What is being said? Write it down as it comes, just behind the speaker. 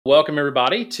Welcome,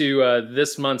 everybody, to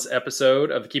this month's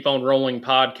episode of the Keep On Rolling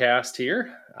podcast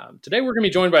here. Today, we're going to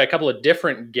be joined by a couple of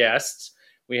different guests.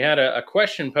 We had a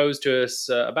question posed to us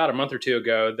about a month or two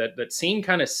ago that seemed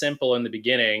kind of simple in the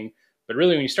beginning, but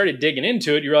really when you started digging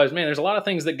into it, you realize, man, there's a lot of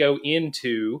things that go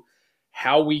into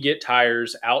how we get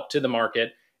tires out to the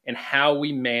market and how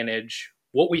we manage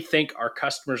what we think our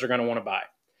customers are going to want to buy.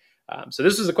 So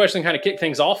this is a question that kind of kicked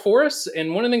things off for us.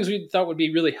 And one of the things we thought would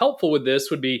be really helpful with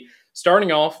this would be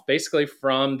starting off basically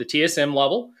from the TSM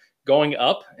level, going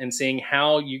up and seeing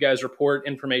how you guys report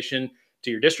information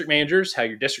to your district managers, how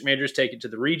your district managers take it to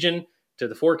the region, to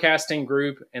the forecasting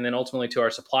group, and then ultimately to our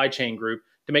supply chain group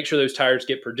to make sure those tires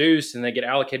get produced and they get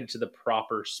allocated to the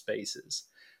proper spaces.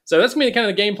 So that's going to be kind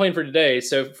of the game plan for today.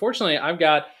 So fortunately, I've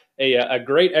got a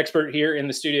great expert here in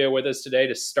the studio with us today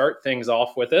to start things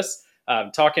off with us,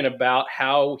 talking about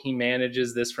how he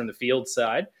manages this from the field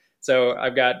side. So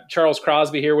I've got Charles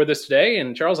Crosby here with us today.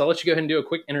 And Charles, I'll let you go ahead and do a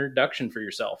quick introduction for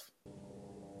yourself.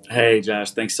 Hey, Josh,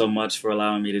 thanks so much for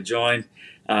allowing me to join.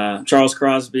 Charles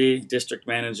Crosby, District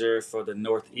Manager for the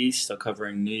Northeast, so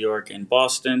covering New York and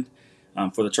Boston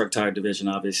for the truck tire division,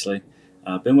 obviously.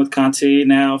 Been with Conti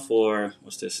now for,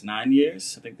 9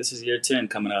 years? I think this is year 10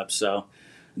 coming up, so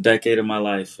a decade of my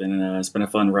life, and it's been a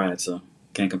fun ride, so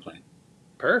can't complain.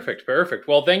 Perfect.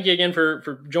 Well, thank you again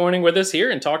for joining with us here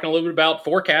and talking a little bit about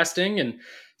forecasting and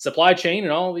supply chain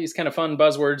and all these kind of fun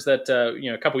buzzwords that,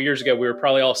 a couple of years ago, we were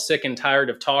probably all sick and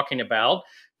tired of talking about.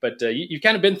 But you've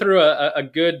kind of been through a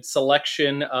good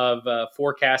selection of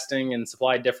forecasting and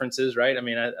supply differences, right? I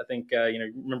mean, I think,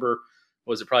 remember,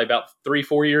 was it probably about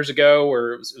 3-4 years ago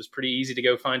where it was pretty easy to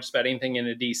go find just about anything in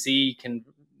a DC and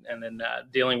then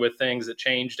dealing with things that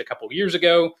changed a couple of years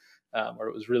ago where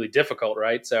it was really difficult,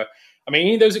 right? So, I mean,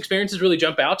 any of those experiences really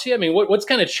jump out to you? I mean, what's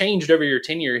kind of changed over your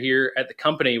tenure here at the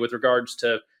company with regards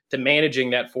to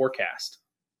managing that forecast?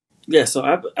 Yeah, so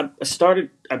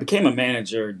I became a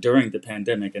manager during the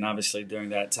pandemic, and obviously during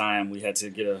that time, we had to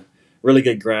get a really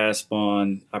good grasp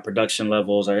on our production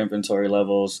levels, our inventory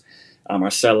levels, our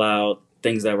sellout,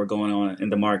 things that were going on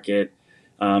in the market.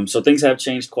 So things have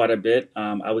changed quite a bit.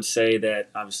 I would say that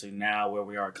obviously now where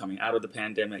we are coming out of the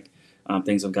pandemic,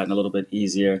 things have gotten a little bit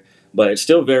easier, but it's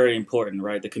still very important,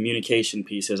 right? The communication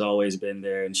piece has always been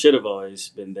there and should have always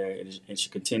been there and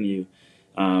should continue,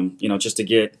 just to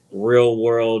get real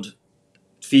world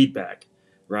feedback,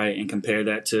 right? And compare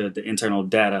that to the internal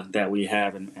data that we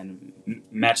have and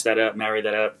match that up, marry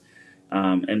that up,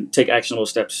 and take actionable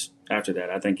steps after that.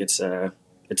 I think it's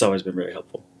always been very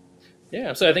helpful.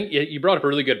 Yeah, so I think you brought up a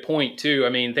really good point too. I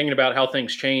mean, thinking about how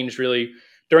things changed really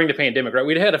during the pandemic, right?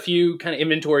 We'd had a few kind of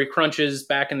inventory crunches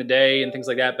back in the day and things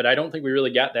like that, but I don't think we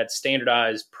really got that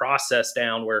standardized process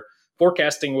down where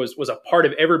forecasting was a part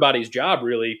of everybody's job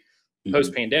really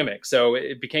post-pandemic. So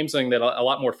it became something that a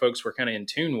lot more folks were kind of in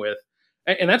tune with.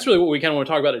 And that's really what we kind of want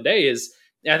to talk about today is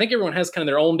I think everyone has kind of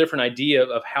their own different idea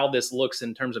of how this looks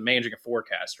in terms of managing a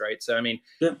forecast, right? So, I mean,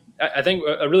 Yeah. I think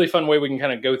a really fun way we can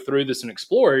kind of go through this and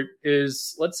explore it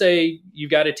is, let's say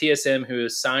you've got a TSM who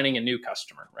is signing a new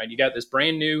customer, right? You got this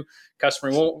brand new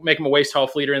customer. We won't make them a waste haul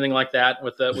fleet or anything like that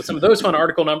with some of those fun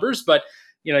article numbers, but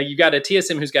you got a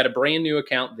TSM who's got a brand new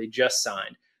account they just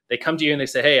signed. They come to you and they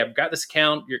say, hey, I've got this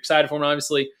account. You're excited for them,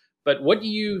 obviously. But what do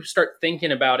you start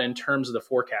thinking about in terms of the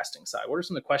forecasting side? What are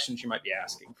some of the questions you might be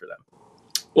asking for them?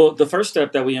 Well, the first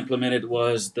step that we implemented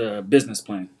was the business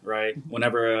plan, right?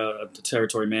 Whenever a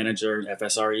territory manager,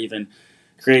 FSR even,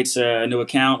 creates a new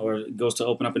account or goes to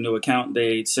open up a new account,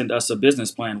 they send us a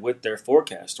business plan with their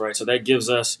forecast, right? So that gives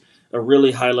us a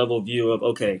really high-level view of,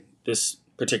 okay, this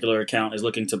particular account is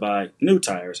looking to buy new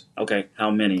tires. Okay,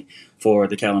 how many for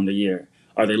the calendar year?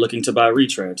 Are they looking to buy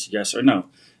retreads? Yes or no?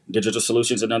 Digital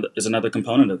solutions is another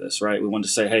component of this, right? We want to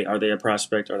say, hey, are they a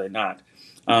prospect? Are they not?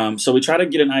 So we try to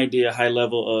get an idea, high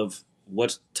level, of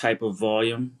what type of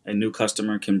volume a new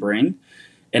customer can bring,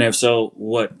 and if so,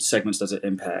 what segments does it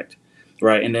impact,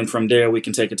 right? And then from there, we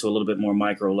can take it to a little bit more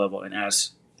micro level and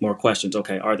ask more questions.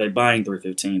 Okay, are they buying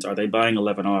 315s? Are they buying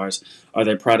 11Rs? Are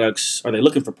they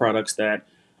looking for products that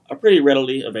are pretty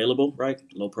readily available, right?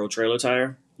 Low pro trailer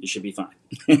tire, you should be fine.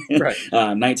 Right.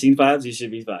 19.5s, you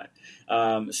should be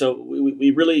fine. So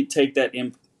we really take that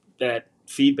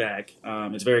feedback.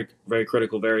 It's very, very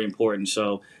critical, very important.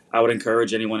 So I would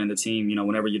encourage anyone in the team,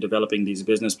 whenever you're developing these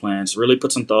business plans, really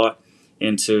put some thought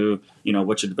into,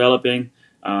 what you're developing.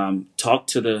 Talk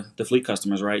to the fleet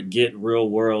customers, right? Get real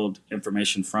world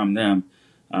information from them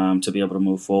to be able to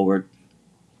move forward.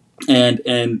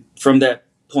 And from that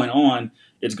point on,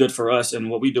 it's good for us. And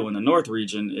what we do in the North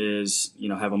region is,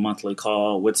 have a monthly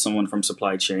call with someone from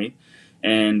supply chain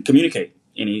and communicate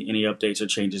any updates or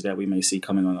changes that we may see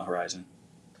coming on the horizon.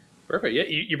 Perfect. Yeah,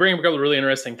 you bring up a couple of really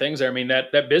interesting things there. I mean,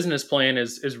 that business plan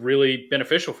is really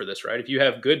beneficial for this, right? If you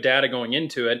have good data going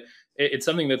into it, it's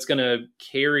something that's going to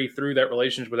carry through that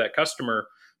relationship with that customer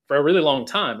for a really long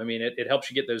time. I mean, it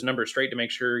helps you get those numbers straight to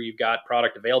make sure you've got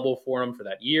product available for them for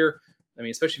that year. I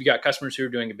mean, especially if you got customers who are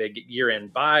doing a big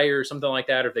year-end buy or something like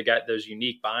that, or if they got those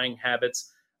unique buying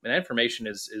habits. I mean, that information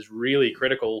is really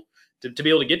critical to be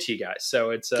able to get to you guys.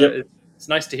 So Yep. it's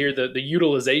nice to hear the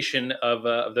utilization of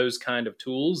those kind of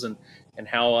tools and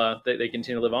how they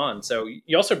continue to live on. So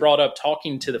you also brought up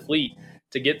talking to the fleet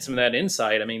to get some of that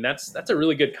insight. I mean, that's a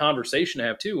really good conversation to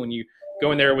have too when you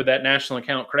go in there with that national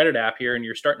account credit app here and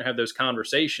you're starting to have those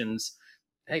conversations.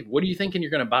 Hey, what are you thinking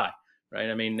you're going to buy? Right?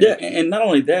 I mean, Yeah, and not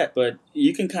only that, but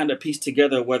you can kind of piece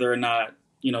together whether or not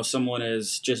someone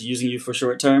is just using you for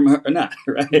short term or not,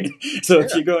 right? So if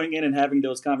yeah, you're going in and having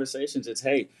those conversations, it's,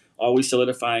 hey, are we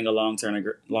solidifying a long term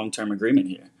agreement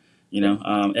here?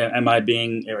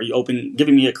 Are you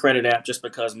giving me a credit app just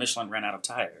because Michelin ran out of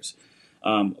tires?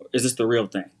 Is this the real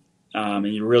thing? And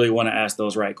you really want to ask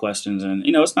those right questions. And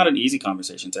it's not an easy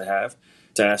conversation to have,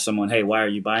 to ask someone, hey, why are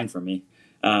you buying from me?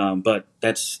 But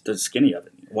that's the skinny of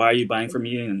it. Why are you buying from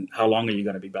me, and how long are you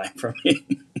going to be buying from me?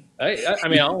 I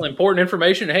mean, all important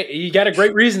information. Hey, you got a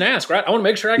great reason to ask, right? I want to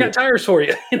make sure I got Yeah. tires for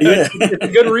you. Yeah. It's a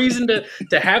good reason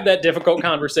to have that difficult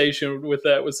conversation with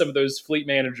some of those fleet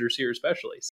managers here,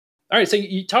 especially. All right, so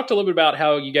you talked a little bit about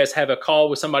how you guys have a call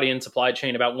with somebody in supply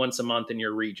chain about once a month in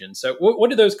your region. So, what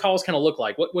do those calls kind of look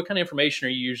like? What kind of information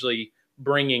are you usually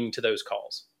bringing to those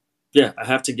calls? Yeah, I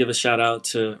have to give a shout out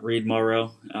to Reid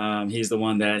Murrow. He's the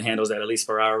one that handles that, at least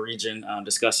for our region,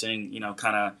 discussing,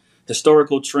 kind of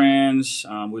historical trends.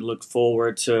 We look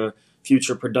forward to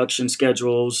future production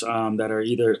schedules that are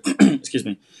either, excuse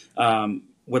me,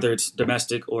 whether it's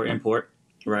domestic or import,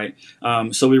 right?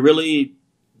 So we really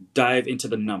dive into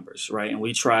the numbers, right? And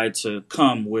we try to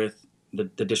come with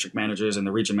the district managers and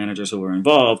the region managers who are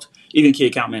involved, even key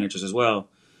account managers as well,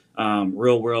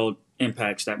 real world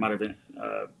impacts that might have been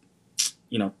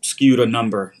skewed a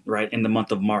number, right, in the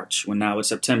month of March, when now it's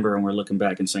September and we're looking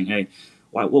back and saying, hey,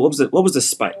 what was the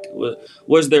spike?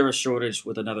 Was there a shortage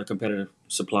with another competitive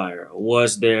supplier?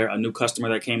 Was there a new customer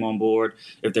that came on board?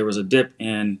 If there was a dip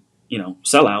in,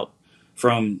 sellout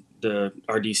from the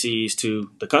RDCs to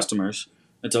the customers,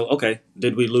 and so, okay,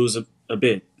 did we lose a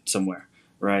bid somewhere,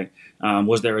 right?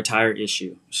 Was there a tire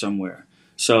issue somewhere?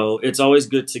 So it's always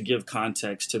good to give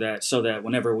context to that, so that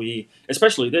whenever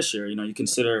especially this year, you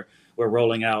consider we're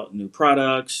rolling out new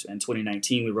products. In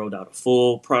 2019, we rolled out a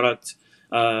full product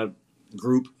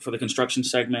group for the construction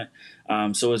segment.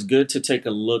 So it's good to take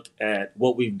a look at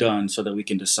what we've done so that we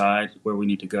can decide where we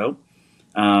need to go.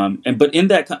 But in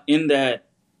that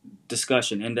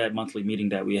discussion, in that monthly meeting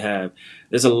that we have,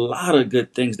 there's a lot of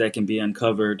good things that can be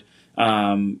uncovered,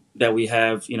 that we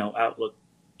have, outlook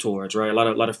towards, right? A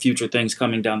lot of future things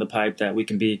coming down the pipe that we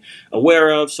can be aware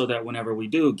of, so that whenever we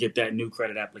do get that new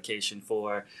credit application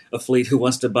for a fleet who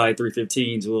wants to buy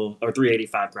 315s or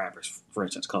 385 grabbers, for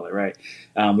instance, call it, right?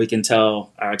 We can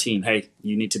tell our team, hey,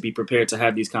 you need to be prepared to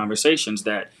have these conversations,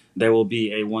 that there will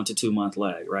be a 1 to 2 month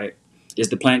lag, right? Is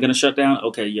the plant going to shut down?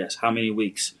 Okay, yes. How many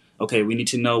weeks? Okay, we need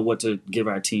to know what to give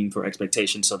our team for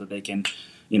expectations so that they can,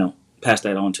 pass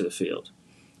that on to the field.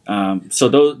 So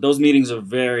those meetings are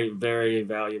very, very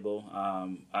valuable.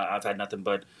 I've had nothing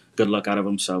but good luck out of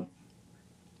them. So,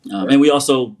 and we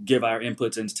also give our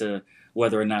inputs into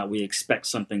whether or not we expect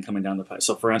something coming down the pipe.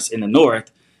 So for us in the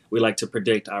north, we like to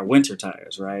predict our winter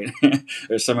tires, right?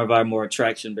 Or some of our more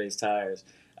traction-based tires,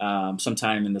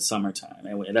 sometime in the summertime,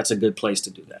 and that's a good place to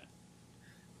do that.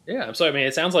 Yeah, so I mean,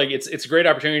 it sounds like it's a great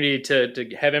opportunity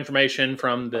to have information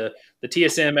from the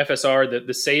TSM, FSR,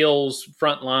 the sales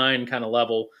frontline kind of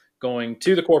level, going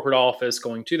to the corporate office,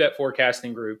 going to that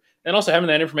forecasting group, and also having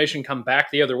that information come back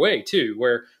the other way too,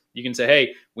 where you can say,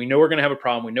 hey, we know we're going to have a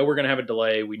problem, we know we're going to have a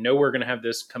delay, we know we're going to have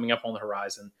this coming up on the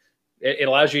horizon. It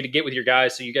allows you to get with your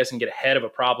guys so you guys can get ahead of a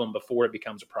problem before it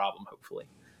becomes a problem, hopefully.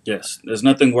 Yes, there's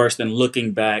nothing worse than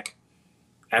looking back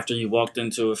after you walked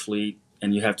into a fleet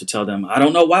and you have to tell them, I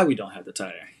don't know why we don't have the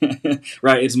tire,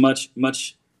 right? It's much,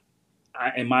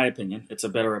 in my opinion, it's a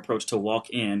better approach to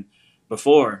walk in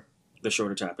before the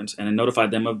shortage happens and then notify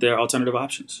them of their alternative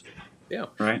options. Yeah.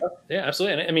 Right. Yeah,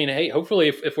 absolutely. And I mean, hey, hopefully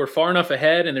if we're far enough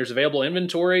ahead and there's available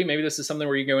inventory, maybe this is something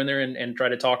where you go in there and try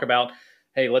to talk about,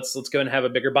 hey, let's go and have a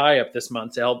bigger buy up this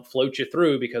month to help float you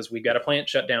through, because we've got a plant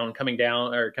shutdown coming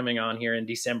on here in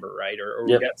December, right? Or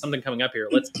we've got something coming up here.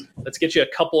 Let's get you a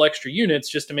couple extra units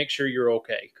just to make sure you're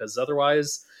okay, because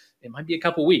otherwise it might be a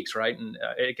couple weeks, right? And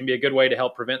it can be a good way to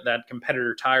help prevent that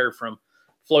competitor tire from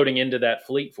floating into that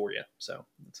fleet for you. So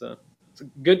it's a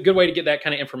good way to get that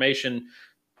kind of information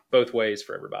both ways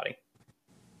for everybody.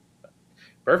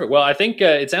 Perfect. Well, I think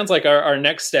it sounds like our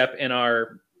next step in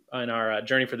our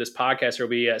journey for this podcast will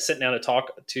be sitting down to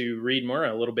talk to Reid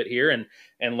Murrow a little bit here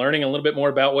and learning a little bit more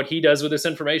about what he does with this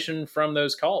information from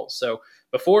those calls. So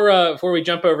before we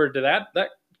jump over to that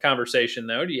conversation,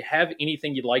 though, do you have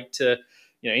anything you'd like to,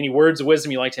 any words of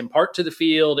wisdom you'd like to impart to the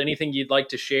field? Anything you'd like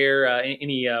to share?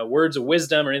 Any words of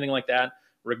wisdom or anything like that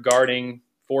regarding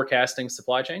forecasting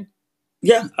supply chain?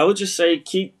 Yeah, I would just say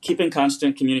keep in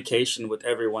constant communication with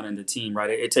everyone in the team, right?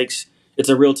 It's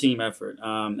a real team effort,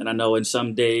 and I know in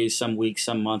some days, some weeks,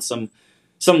 some months,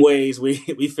 some ways we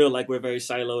feel like we're very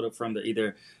siloed from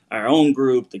either our own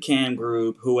group, the CAM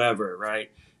group, whoever,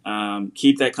 right?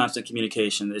 Keep that constant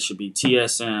communication. It should be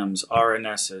TSMs,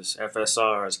 RNSs,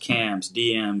 FSRs, CAMs,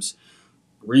 DMs,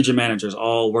 region managers,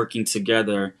 all working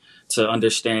together to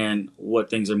understand what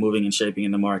things are moving and shaping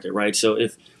in the market, right? So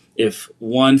if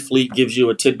one fleet gives you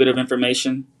a tidbit of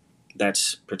information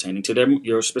that's pertaining to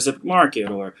your specific market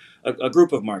or a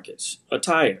group of markets, a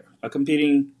tire, a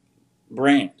competing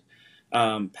brand,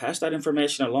 pass that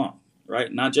information along,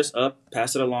 right? Not just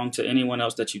pass it along to anyone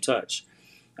else that you touch,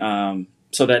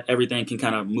 so that everything can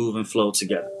kind of move and flow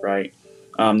together, right?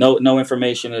 No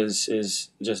information is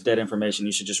just dead information.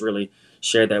 You should just really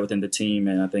share that within the team,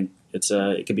 and I think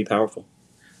it could be powerful.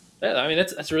 Yeah, I mean,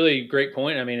 that's a really great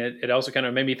point. I mean, it also kind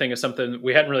of made me think of something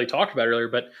we hadn't really talked about earlier,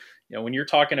 but when you're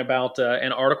talking about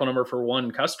an article number for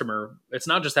one customer, it's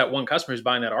not just that one customer who's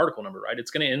buying that article number, right? It's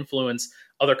going to influence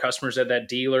other customers at that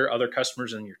dealer, other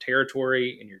customers in your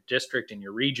territory, in your district, in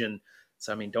your region.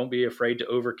 So, I mean, don't be afraid to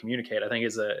over communicate. I think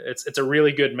it's a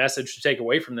really good message to take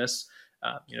away from this.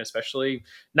 Especially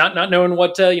not knowing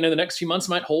what the next few months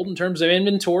might hold in terms of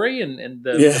inventory, and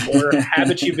the more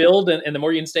habits you build and the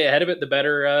more you can stay ahead of it, the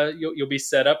better you'll be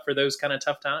set up for those kind of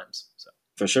tough times. So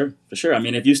for sure. I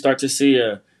mean, if you start to see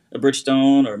a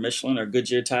Bridgestone or Michelin or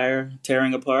Goodyear tire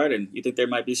tearing apart, and you think there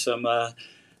might be some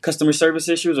customer service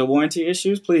issues or warranty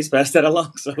issues, please pass that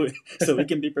along so we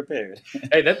can be prepared.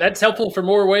 Hey, that's helpful for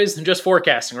more ways than just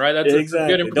forecasting, right? That's exactly.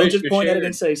 Good information. Don't just point at it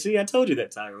and say, "See, I told you that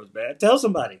tire was bad." Tell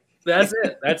somebody. That's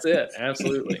it.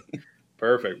 Absolutely.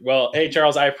 Perfect. Well, hey,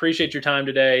 Charles, I appreciate your time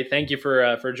today. Thank you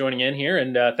for joining in here,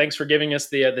 and thanks for giving us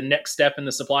the next step in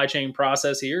the supply chain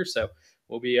process here. So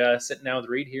we'll be sitting down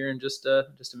with Reid here in just a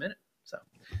minute. So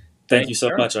thank you so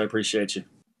much. I appreciate you.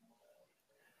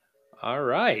 All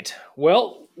right.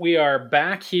 Well, we are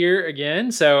back here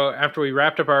again. So after we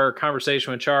wrapped up our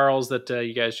conversation with Charles that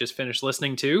you guys just finished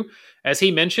listening to, as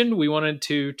he mentioned, we wanted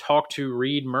to talk to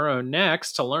Reid Murrow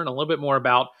next to learn a little bit more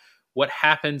about what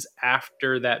happens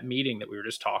after that meeting that we were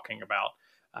just talking about.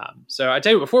 So I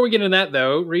tell you, before we get into that,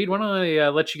 though, Reid, why don't I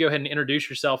let you go ahead and introduce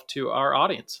yourself to our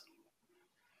audience?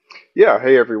 Yeah,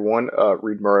 hey everyone,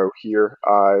 Reid Murrow here.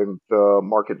 I'm the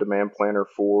market demand planner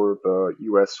for the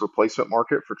U.S. replacement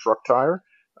market for truck tire.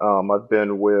 I've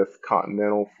been with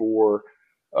Continental for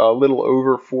a little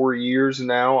over 4 years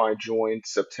now. I joined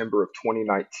September of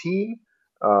 2019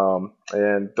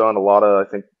 and done a lot of, I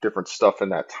think, different stuff in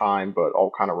that time, but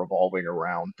all kind of revolving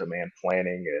around demand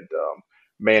planning and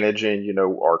managing,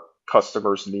 our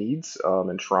customers' needs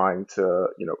and trying to,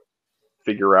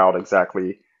 figure out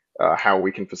exactly how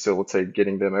we can facilitate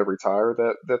getting them every tire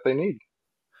that they need.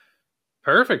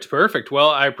 Perfect.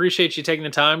 Well, I appreciate you taking the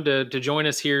time to join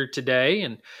us here today,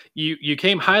 and you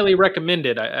came highly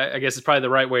recommended. I guess is probably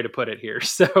the right way to put it here.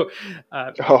 So,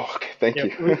 okay, thank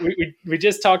you. We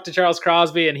just talked to Charles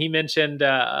Crosby, and he mentioned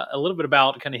a little bit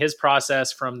about kind of his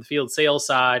process from the field sales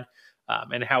side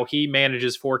and how he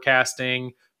manages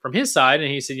forecasting from his side.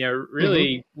 And he said,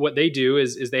 really, what they do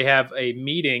is they have a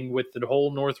meeting with the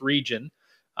whole North region,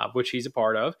 which he's a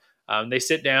part of. They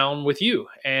sit down with you,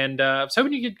 and so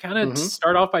when you could kind of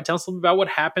start off by telling us a little bit about what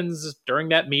happens during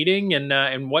that meeting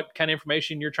and what kind of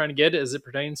information you're trying to get as it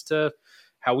pertains to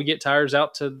how we get tires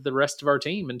out to the rest of our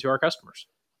team and to our customers.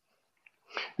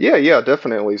 Yeah,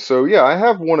 definitely. So yeah, I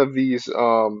have one of these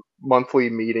monthly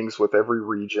meetings with every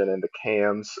region and the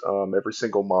CAMs every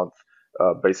single month,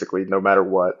 basically, no matter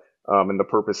what. And the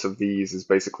purpose of these is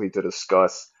basically to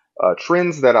discuss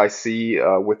trends that I see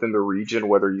within the region,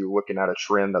 whether you're looking at a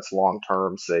trend that's long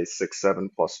term, say 6, 7+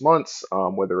 months,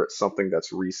 whether it's something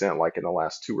that's recent, like in the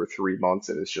last 2 or 3 months,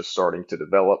 and it's just starting to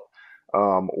develop,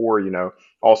 or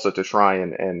also to try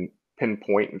and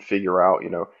pinpoint and figure out,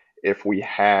 if we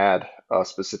had a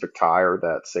specific tire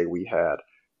that, say, we had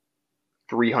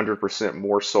 300%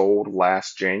 more sold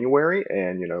last January,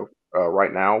 and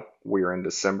right now we're in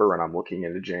December, and I'm looking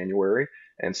into January.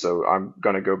 And so I'm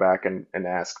going to go back and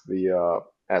ask the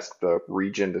ask the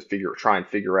region to try and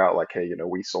figure out like, hey,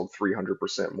 we sold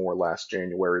 300% more last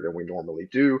January than we normally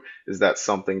do. Is that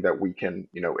something that we can,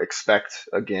 expect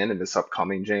again in this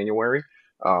upcoming January,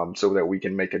 so that we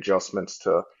can make adjustments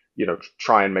to,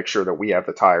 try and make sure that we have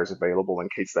the tires available in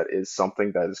case that is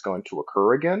something that is going to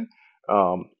occur again.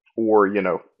 Or,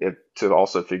 to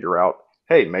also figure out,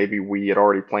 hey, maybe we had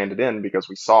already planned it in because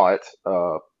we saw it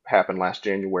happen last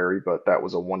January, but that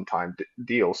was a one-time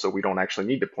deal, so we don't actually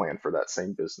need to plan for that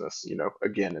same business,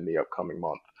 again in the upcoming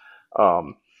month.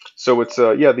 Um, so it's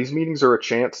yeah, these meetings are a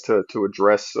chance to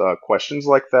address questions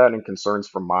like that and concerns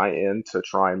from my end to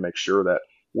try and make sure that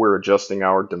we're adjusting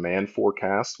our demand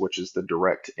forecast, which is the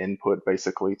direct input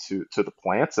basically to the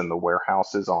plants and the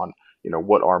warehouses on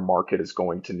what our market is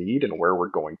going to need and where we're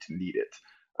going to need it.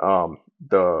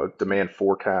 The demand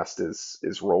forecast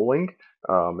is rolling.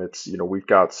 It's, we've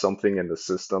got something in the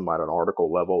system at an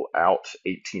article level out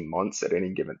 18 months at any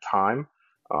given time,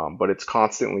 but it's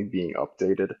constantly being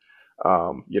updated.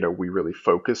 We really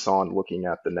focus on looking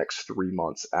at the next 3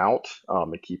 months out,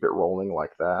 and keep it rolling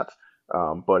like that.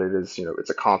 But it is, it's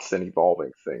a constant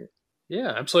evolving thing.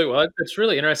 Yeah, absolutely. Well, it's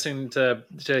really interesting to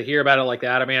hear about it like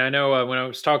that. I mean, I know when I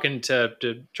was talking to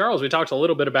Charles, we talked a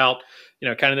little bit about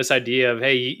kind of this idea of,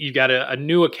 hey, you got a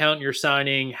new account you're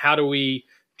signing. How do we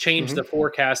change Hmm. the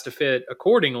forecast to fit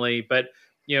accordingly? But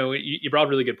you brought a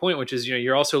really good point, which is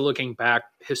you're also looking back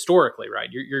historically, right?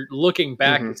 You're looking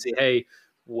back Hmm. to see, hey,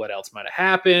 what else might have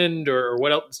happened, or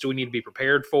what else do we need to be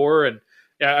prepared for? And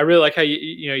yeah, I really like how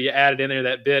you added in there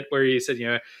that bit where you said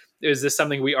is this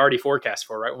something we already forecast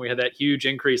for, right? When we had that huge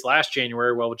increase last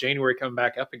January, well, January coming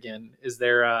back up again, is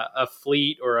there a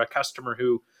fleet or a customer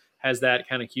who has that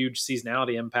kind of huge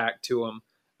seasonality impact to them?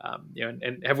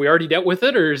 And have we already dealt with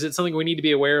it, or is it something we need to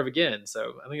be aware of again?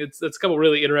 So I think it's a couple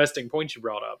really interesting points you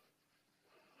brought up.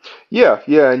 Yeah,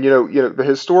 yeah, and the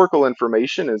historical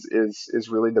information is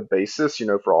really the basis,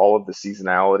 for all of the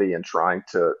seasonality and trying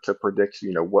to predict,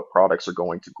 what products are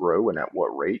going to grow and at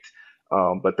what rate.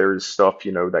 But there's stuff,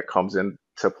 that comes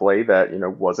into play that,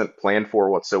 wasn't planned for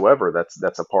whatsoever.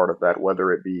 That's a part of that,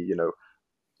 whether it be,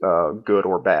 good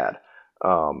or bad.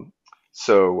 Um,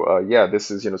 yeah,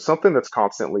 this is something that's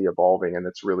constantly evolving, and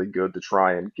it's really good to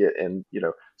try and get in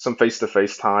some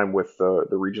face-to-face time with the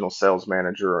regional sales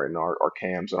manager and our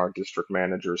CAMs and our district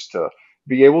managers to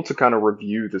be able to kind of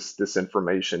review this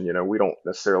information. We don't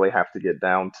necessarily have to get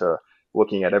down to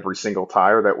looking at every single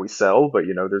tire that we sell, but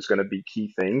there's going to be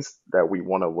key things that we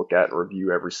want to look at and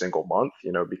review every single month.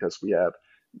 Because we have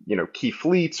key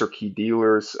fleets or key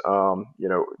dealers,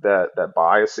 that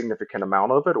buy a significant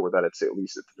amount of it, or that it's at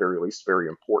least at the very least very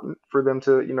important for them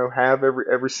to, have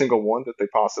every single one that they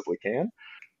possibly can.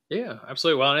 Yeah,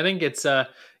 absolutely. Well, and I think it's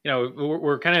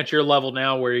we're kind of at your level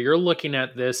now where you're looking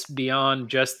at this beyond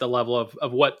just the level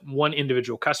of what one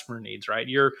individual customer needs, right?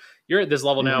 You're at this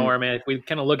level now Hmm. where, I mean, if we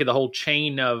kind of look at the whole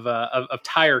chain of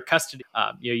tire custody,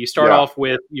 you start Yeah. off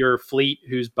with your fleet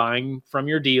who's buying from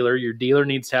your dealer. Your dealer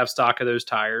needs to have stock of those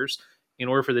tires. In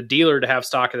order for the dealer to have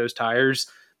stock of those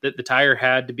tires, that the tire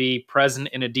had to be present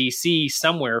in a DC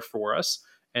somewhere for us.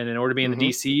 And in order to be in the Hmm.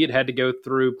 DC, it had to go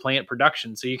through plant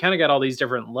production. So you kind of got all these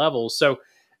different levels. So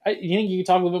you think you can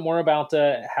talk a little bit more about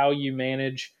how you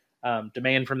manage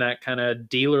demand from that kind of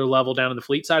dealer level down to the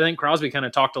fleet side? I think Crosby kind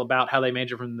of talked about how they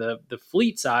manage it from the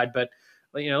fleet side, but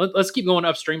let's keep going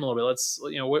upstream a little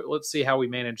bit. Let's see how we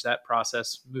manage that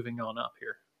process moving on up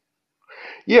here.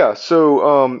 Yeah,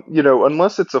 so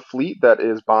unless it's a fleet that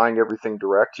is buying everything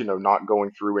direct, not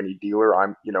going through any dealer,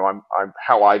 I'm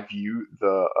how I view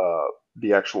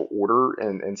the actual order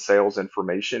and sales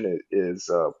information is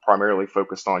primarily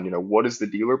focused on, what is the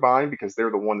dealer buying because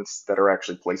they're the ones that are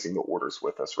actually placing the orders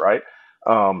with us, right?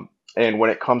 And when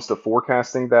it comes to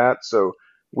forecasting that, so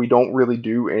we don't really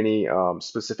do any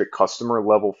specific customer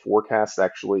level forecasts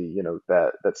actually,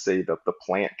 that say that the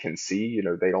plant can see,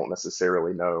 they don't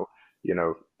necessarily know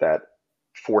that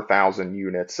 4,000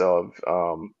 units of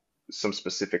some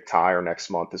specific tire next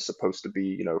month is supposed to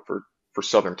be, for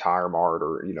Southern Tire Mart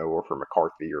or, or for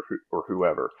McCarthy or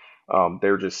whoever.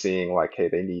 They're just seeing like, hey,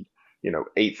 they need,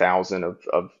 8,000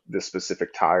 of this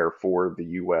specific tire for the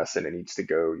US and it needs to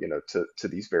go, to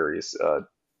these various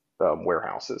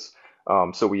warehouses.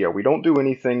 We don't do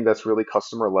anything that's really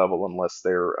customer level unless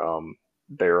they're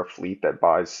a fleet that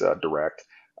buys direct.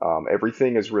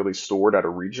 Everything is really stored at a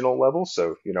regional level.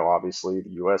 So, obviously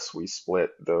the US, we split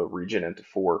the region into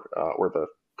four, or the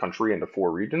country into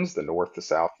four regions, the North, the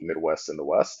South, the Midwest, and the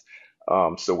West.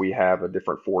 So we have a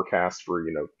different forecast for,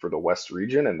 for the West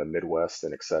region and the Midwest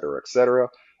and et cetera, et cetera.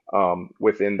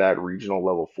 Within that regional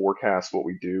level forecast, what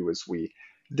we do is we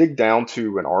dig down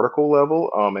to an article level,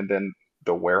 and then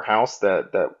the warehouse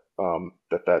that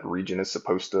region is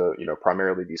supposed to,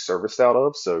 primarily be serviced out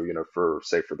of. So, for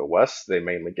the West, they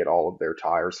mainly get all of their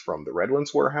tires from the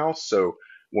Redlands warehouse. So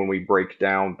when we break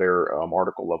down their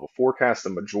article level forecast, the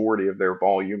majority of their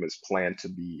volume is planned to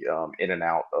be in and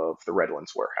out of the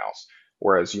Redlands warehouse.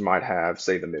 Whereas you might have,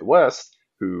 say, the Midwest,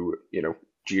 who,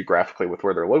 geographically with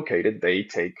where they're located, they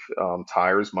take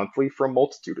tires monthly from a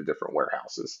multitude of different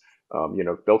warehouses.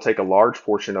 They'll take a large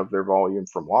portion of their volume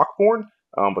from Lockbourne,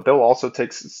 but they'll also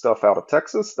take some stuff out of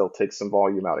Texas. They'll take some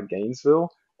volume out of Gainesville,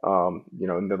 and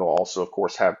then they'll also, of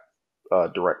course, have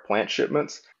direct plant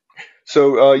shipments.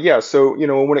 So yeah, so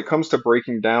when it comes to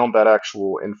breaking down that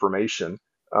actual information,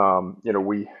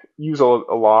 we use a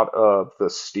lot of the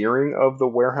steering of the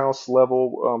warehouse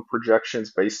level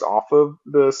projections based off of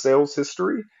the sales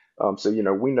history. So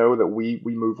we know that we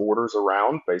move orders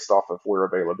around based off of where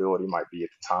availability might be at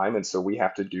the time, and so we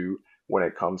have to do when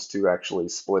it comes to actually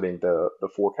splitting the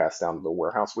forecast down to the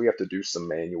warehouse, we have to do some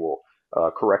manual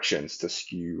corrections to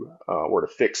skew or to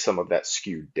fix some of that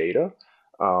skewed data.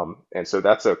 And so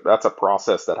that's a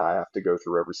process that I have to go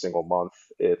through every single month.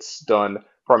 It's done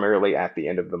primarily at the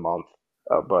end of the month,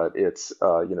 but it's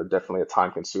definitely a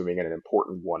time consuming and an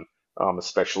important one,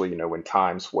 especially in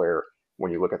times where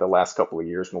when you look at the last couple of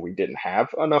years when we didn't have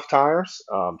enough tires,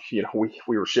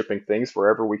 we were shipping things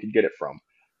wherever we could get it from.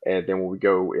 And then when we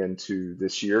go into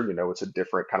this year, it's a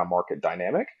different kind of market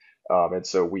dynamic. And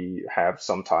so we have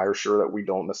some tires, sure, that we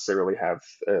don't necessarily have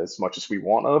as much as we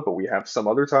want of, but we have some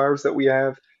other tires that we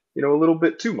have, a little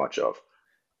bit too much of.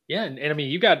 Yeah, and I mean,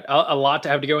 you've got a lot to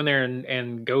have to go in there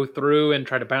and go through and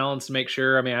try to balance to make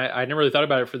sure. I mean, I never really thought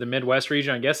about it for the Midwest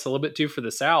region. I guess a little bit too for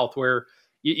the South, where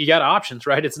you got options,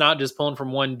 right? It's not just pulling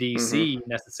from one Hmm. DC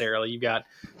necessarily. You've got,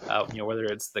 whether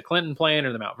it's the Clinton plant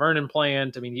or the Mount Vernon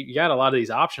plant. I mean, you got a lot of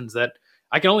these options that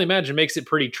I can only imagine makes it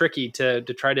pretty tricky to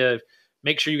try to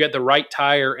make sure you get the right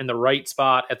tire in the right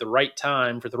spot at the right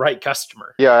time for the right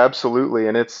customer. Yeah, absolutely.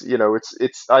 And I'd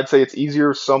say it's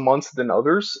easier some months than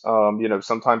others.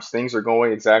 Sometimes things are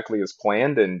going exactly as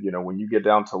planned. And, when you get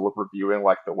down to reviewing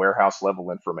like the warehouse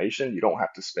level information, you don't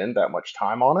have to spend that much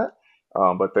time on it.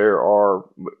 But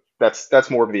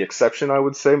that's more of the exception, I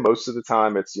would say. Most of the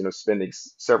time it's, spending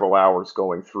several hours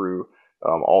going through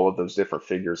all of those different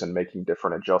figures and making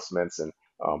different adjustments.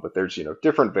 But there's,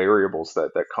 different variables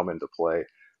that come into play.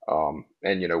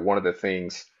 And, one of the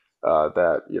things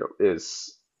that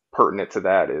is pertinent to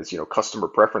that is customer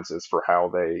preferences for how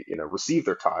they receive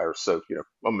their tires. So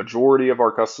a majority of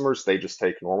our customers, they just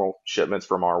take normal shipments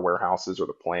from our warehouses or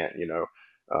the plant.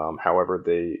 However,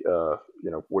 they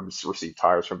would receive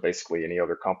tires from basically any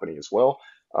other company as well.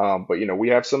 But we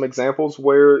have some examples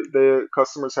where the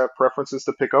customers have preferences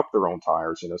to pick up their own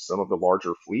tires. Some of the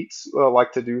larger fleets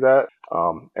like to do that,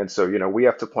 and so we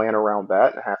have to plan around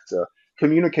that and have to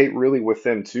communicate really with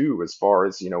them too, as far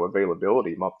as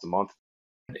availability month to month.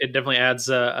 It definitely adds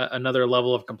another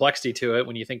level of complexity to it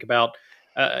when you think about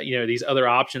these other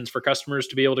options for customers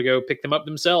to be able to go pick them up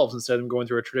themselves instead of them going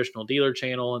through a traditional dealer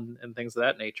channel and things of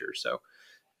that nature. So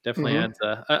definitely Hmm. adds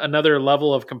another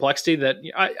level of complexity that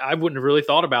I wouldn't have really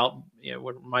thought about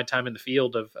my time in the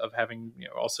field of having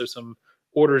also some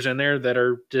orders in there that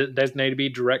are designated to be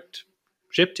direct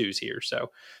ship tos here.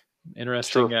 So Sure.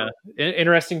 interesting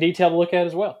interesting detail to look at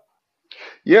as well.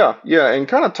 Yeah, yeah, and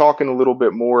kind of talking a little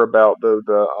bit more about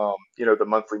the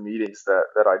monthly meetings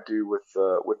that I do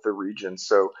with the region.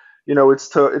 So it's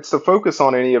to focus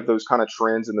on any of those kind of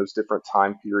trends in those different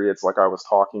time periods, like I was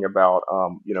talking about.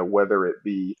 Whether it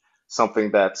be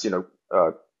something that's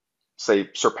say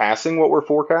surpassing what we're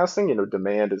forecasting.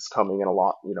 Demand is coming in a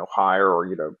lot higher,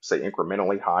 or say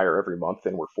incrementally higher every month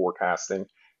than we're forecasting.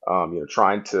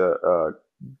 Trying to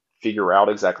figure out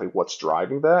exactly what's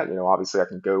driving that. Obviously I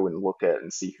can go and look at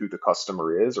and see who the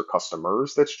customer is or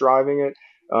customers that's driving it.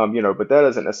 But that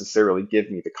doesn't necessarily give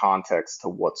me the context to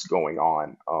what's going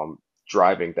on,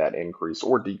 driving that increase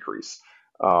or decrease.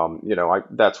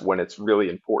 That's when it's really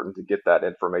important to get that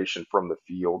information from the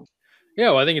field.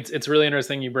 Yeah, well, I think it's really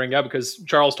interesting you bring up because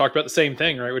Charles talked about the same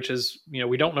thing, right? Which is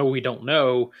we don't know what we don't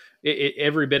know.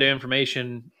 Every bit of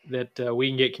information that we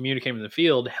can get communicating in the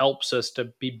field helps us to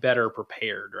be better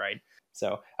prepared, right?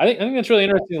 So I think that's really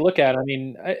interesting to look at. I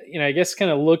mean, I guess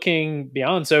kind of looking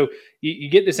beyond. So you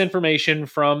get this information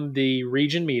from the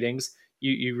region meetings.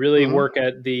 You really Hmm. work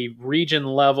at the region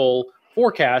level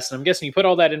forecast, and I'm guessing you put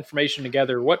all that information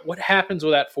together. What happens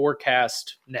with that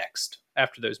forecast next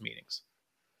after those meetings?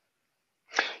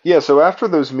 Yeah, so after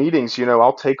those meetings,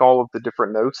 I'll take all of the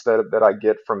different notes that I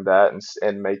get from that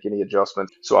and make any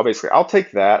adjustments. So obviously, I'll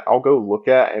take that, I'll go look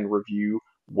at and review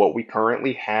what we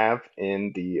currently have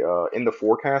in the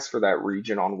forecast for that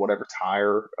region on whatever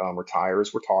tire or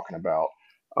tires we're talking about.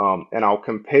 And I'll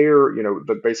compare,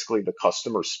 basically the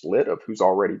customer split of who's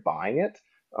already buying it,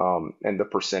 and the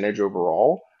percentage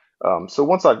overall. So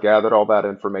once I've gathered all that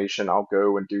information, I'll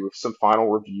go and do some final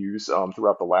reviews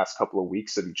throughout the last couple of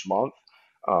weeks of each month,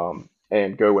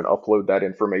 and go and upload that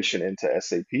information into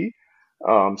SAP.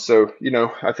 So,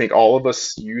 I think all of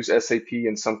us use SAP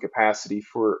in some capacity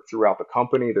for throughout the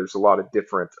company. There's a lot of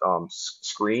different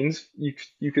screens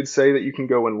you could say that you can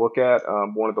go and look at.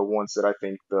 One of the ones that I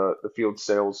think the field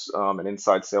sales and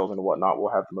inside sales and whatnot will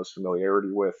have the most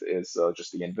familiarity with is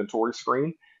just the inventory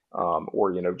screen,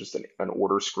 or just an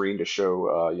order screen to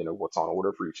show what's on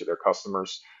order for each of their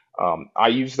customers. I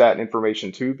use that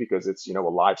information too because it's a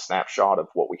live snapshot of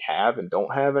what we have and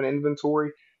don't have in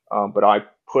inventory. But I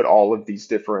put all of these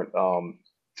different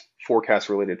forecast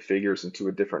related figures into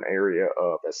a different area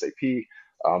of SAP,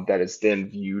 that is then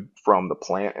viewed from the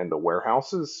plant and the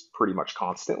warehouses pretty much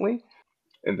constantly.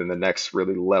 And then the next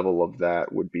really level of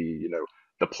that would be,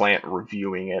 the plant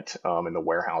reviewing it, and the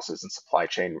warehouses and supply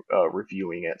chain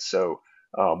reviewing it. So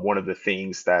one of the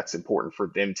things that's important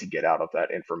for them to get out of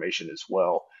that information as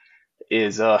well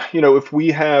is, if we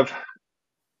have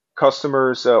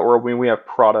customers, or when we have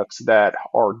products that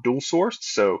are dual sourced.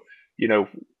 So, you know,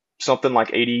 something like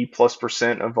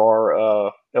 80+% of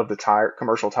our of the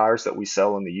commercial tires that we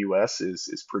sell in the US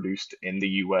is produced in the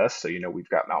US. So, we've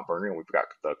got Mount Vernon and we've got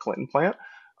the Clinton plant.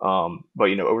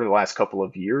 But, over the last couple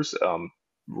of years,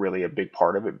 really a big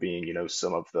part of it being,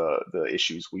 some of the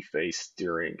issues we faced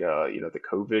during, the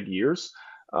COVID years,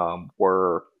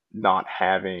 were not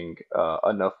having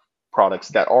enough products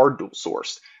that are dual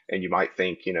sourced. And you might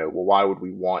think, well, why would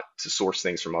we want to source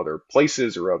things from other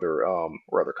places or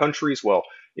other countries? Well,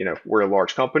 we're a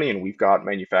large company and we've got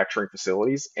manufacturing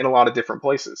facilities in a lot of different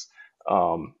places.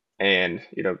 And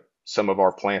some of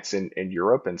our plants in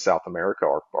Europe and South America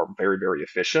are very, very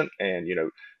efficient, and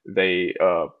they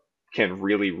can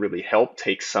really, really help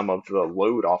take some of the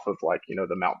load off of, like,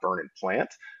 the Mount Vernon plant,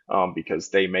 because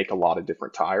they make a lot of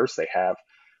different tires. They have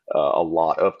a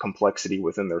lot of complexity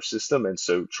within their system. And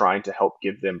so trying to help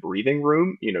give them breathing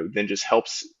room, then just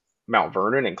helps Mount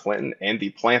Vernon and Clinton and the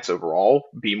plants overall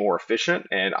be more efficient,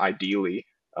 and ideally,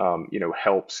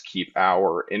 helps keep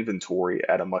our inventory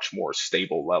at a much more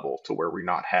stable level to where we're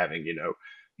not having,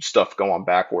 stuff go on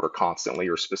back order constantly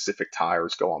or specific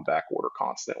tires go on back order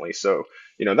constantly. So,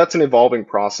 that's an evolving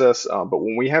process. But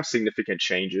when we have significant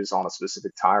changes on a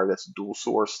specific tire that's dual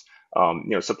sourced,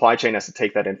 supply chain has to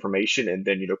take that information and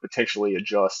then, potentially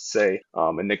adjust, say,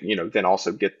 and then, then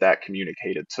also get that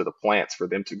communicated to the plants for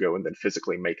them to go and then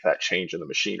physically make that change in the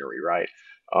machinery, right?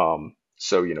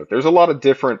 So, there's a lot of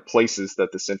different places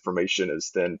that this information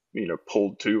is then,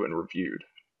 pulled to and reviewed.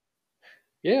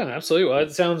 Yeah, absolutely. Well,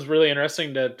 it sounds really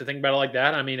interesting to think about it like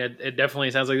that. I mean, it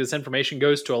definitely sounds like this information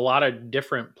goes to a lot of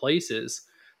different places.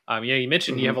 You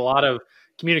mentioned you have hmm a lot of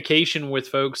communication with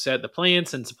folks at the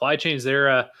plants and supply chains. Is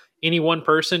there any one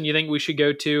person you think we should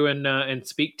go to and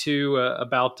speak to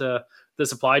about the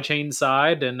supply chain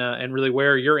side and really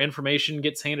where your information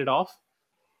gets handed off?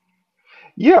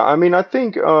 Yeah, I mean, I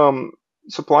think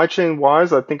supply chain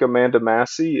wise, I think Amanda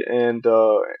Massey and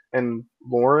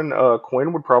Lauren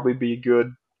Quinn would probably be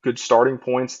good starting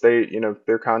points.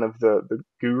 They're kind of the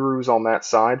gurus on that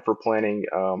side for planning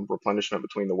replenishment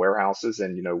between the warehouses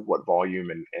and what volume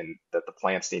and that the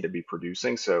plants need to be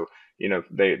producing. So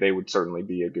they would certainly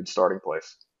be a good starting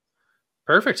place.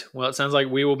 Perfect. Well, it sounds like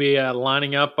we will be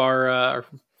lining up our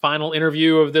final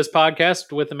interview of this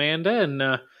podcast with Amanda,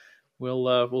 and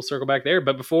we'll circle back there.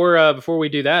 But before we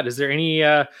do that, is there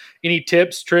any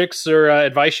tips, tricks, or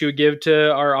advice you would give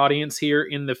to our audience here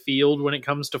in the field when it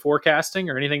comes to forecasting,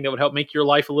 or anything that would help make your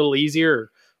life a little easier,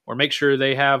 or make sure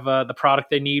they have the product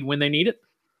they need when they need it?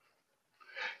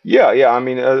 Yeah, yeah. I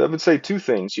mean, I would say two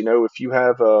things. If you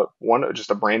have just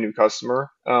a brand new customer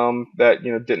that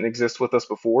didn't exist with us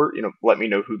before, let me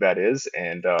know who that is,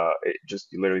 and just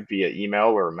literally via email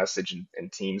or a message in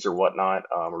Teams or whatnot,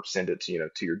 or send it to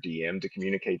to your DM to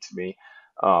communicate to me,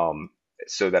 um,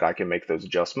 so that I can make those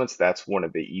adjustments. That's one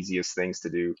of the easiest things to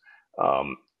do.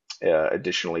 Um,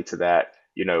 Additionally to that,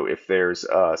 if there's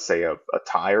say a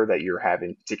tire that you're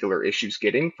having particular issues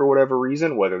getting for whatever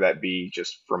reason, whether that be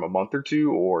just from a month or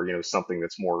two, or something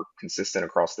that's more consistent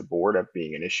across the board of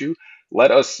being an issue, let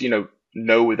us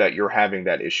know that you're having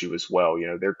that issue as well.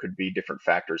 There could be different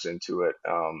factors into it,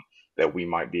 that we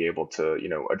might be able to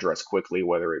address quickly,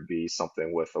 whether it be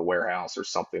something with a warehouse or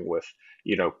something with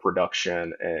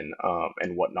production and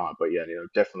whatnot. But yeah,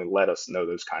 definitely let us know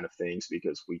those kind of things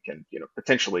because we can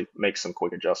potentially make some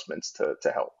quick adjustments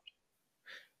to help.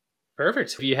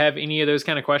 Perfect. If you have any of those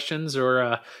kind of questions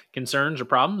or concerns or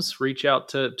problems, reach out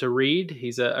to Reid.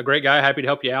 He's a great guy. Happy to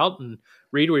help you out. And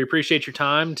Reid, we appreciate your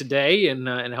time today and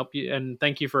help you. And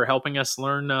thank you for helping us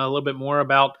learn a little bit more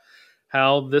about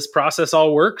how this process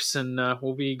all works. And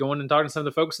we'll be going and talking to some of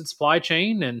the folks at supply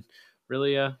chain and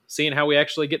really seeing how we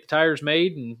actually get the tires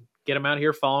made and get them out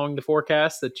here following the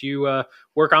forecast that you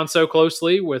work on so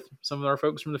closely with some of our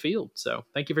folks from the field. So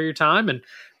thank you for your time and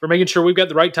for making sure we've got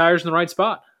the right tires in the right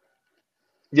spot.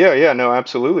 Yeah, no,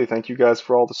 absolutely. Thank you guys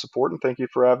for all the support, and thank you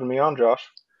for having me on, Josh.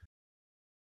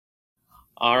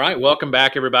 All right, welcome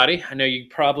back, everybody. I know you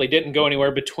probably didn't go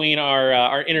anywhere between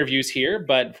our interviews here,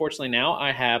 but fortunately now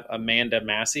I have Amanda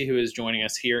Massey who is joining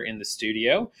us here in the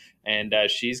studio, and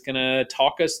she's going to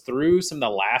talk us through some of the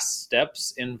last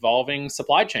steps involving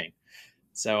supply chain.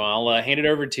 So I'll hand it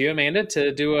over to you, Amanda,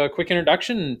 to do a quick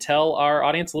introduction and tell our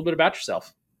audience a little bit about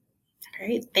yourself. All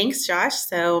right. Thanks, Josh.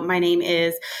 So my name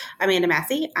is Amanda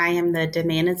Massey. I am the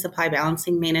Demand and Supply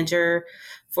Balancing Manager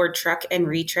for Truck and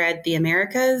Retread the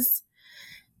Americas.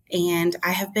 And I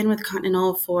have been with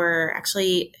Continental for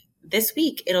actually this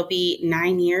week. It'll be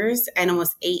 9 years and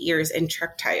almost 8 years in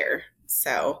truck tire.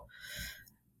 So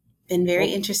been very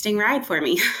interesting ride for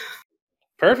me.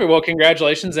 Perfect. Well,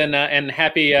 congratulations and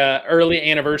happy early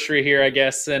anniversary here, I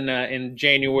guess, in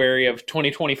January of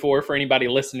 2024 for anybody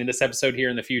listening to this episode here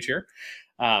in the future.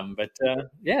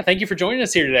 Yeah, thank you for joining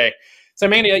us here today. So,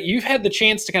 Amanda, you've had the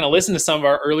chance to kind of listen to some of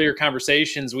our earlier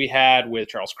conversations we had with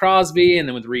Charles Crosby and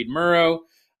then with Reid Murrow.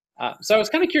 So I was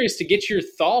kind of curious to get your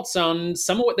thoughts on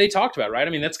some of what they talked about, right?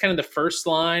 I mean, that's kind of the first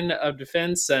line of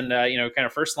defense and, kind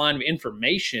of first line of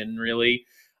information, really,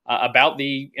 about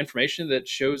the information that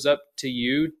shows up to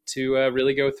you to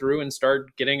really go through and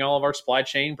start getting all of our supply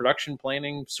chain production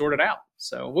planning sorted out.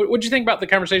 So what did you think about the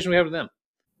conversation we had with them?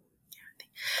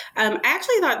 I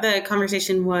actually thought the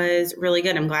conversation was really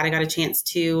good. I'm glad I got a chance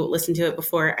to listen to it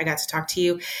before I got to talk to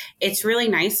you. It's really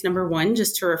nice, number one,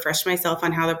 just to refresh myself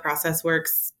on how the process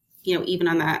works, even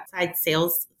on that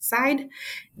sales side,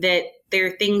 that there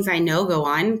are things I know go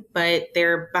on, but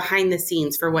they're behind the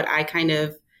scenes for what I kind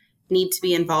of need to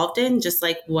be involved in, just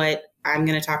like what I'm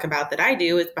going to talk about that I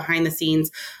do is behind the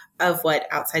scenes of what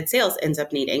outside sales ends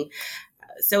up needing.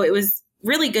 So it was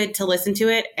really good to listen to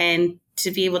it and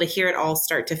to be able to hear it all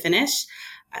start to finish.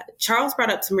 Charles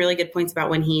brought up some really good points about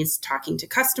when he's talking to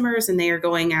customers and they are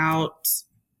going out,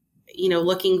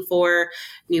 looking for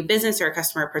new business, or a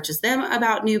customer approaches them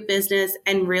about new business,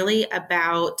 and really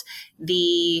about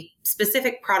the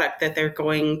specific product that they're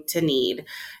going to need.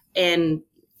 And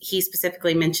he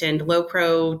specifically mentioned low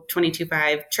pro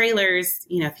 22.5 trailers.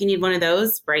 If you need one of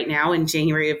those right now in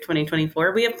January of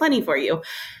 2024, we have plenty for you.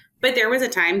 But there was a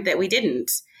time that we didn't.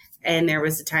 And there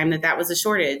was a time that was a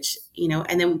shortage,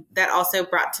 and then that also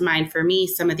brought to mind for me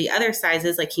some of the other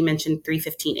sizes, like he mentioned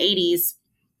 315/80s,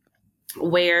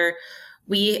 where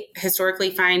we historically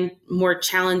find more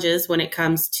challenges when it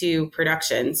comes to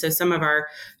production. So some of our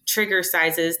trigger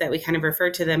sizes that we kind of refer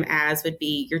to them as would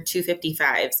be your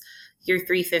 255s, your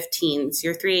 315s,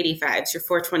 your 385s, your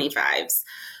 425s.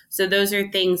 So those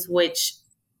are things which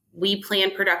we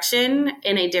plan production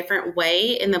in a different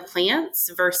way in the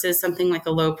plants versus something like a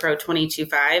low pro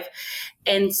 22.5.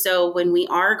 And so when we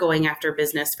are going after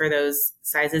business for those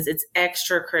sizes, it's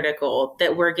extra critical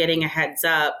that we're getting a heads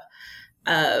up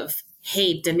of,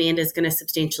 hey, demand is going to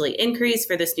substantially increase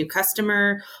for this new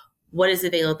customer. What does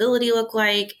availability look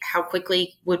like? How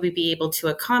quickly would we be able to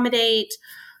accommodate?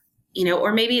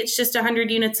 Or maybe it's just 100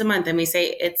 units a month and we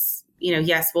say it's,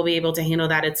 yes, we'll be able to handle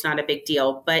that. It's not a big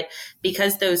deal. But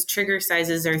because those trigger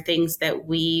sizes are things that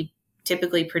we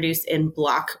typically produce in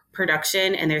block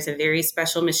production, and there's a very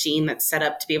special machine that's set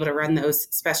up to be able to run those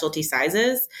specialty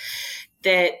sizes,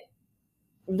 that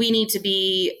we need to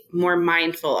be more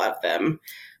mindful of them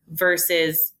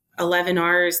versus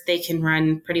 11Rs, they can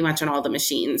run pretty much on all the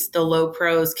machines. The low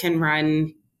pros can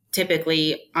run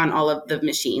typically on all of the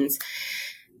machines.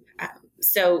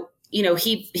 So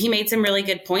he made some really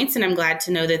good points, and I'm glad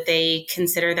to know that they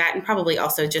consider that, and probably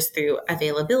also just through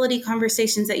availability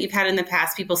conversations that you've had in the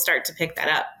past, people start to pick that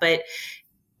up. But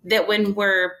that when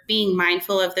we're being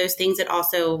mindful of those things, it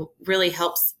also really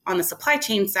helps on the supply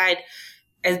chain side,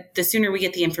 as the sooner we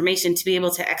get the information to be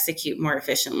able to execute more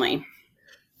efficiently.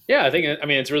 Yeah,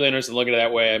 it's really interesting to look at it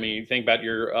that way. I mean, you think about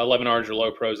your 11Rs, your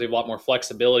low pros, they have a lot more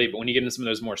flexibility, but when you get into some of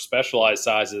those more specialized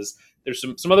sizes, there's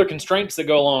some other constraints that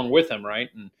go along with them, right?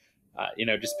 And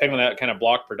just picking on that kind of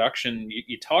block production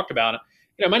you talked about,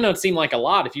 it might not seem like a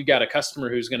lot if you've got a customer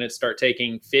who's going to start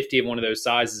taking 50 of one of those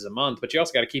sizes a month, but you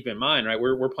also got to keep in mind, right?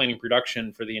 We're planning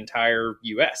production for the entire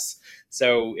U.S.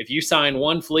 So if you sign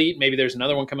one fleet, maybe there's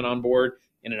another one coming on board.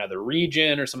 in another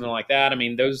region or something like that. I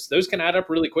mean, those can add up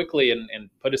really quickly and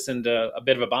put us into a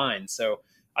bit of a bind. So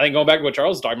I think going back to what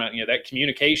Charles was talking about, that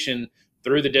communication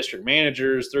through the district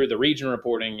managers, through the region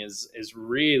reporting is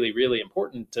really, really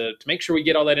important to make sure we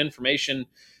get all that information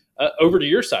over to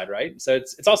your side, right? So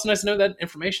it's also nice to know that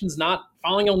information's not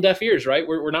falling on deaf ears, right?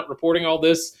 We're not reporting all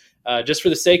this just for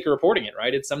the sake of reporting it,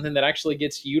 right? It's something that actually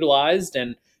gets utilized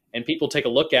and people take a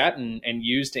look at and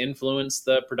use to influence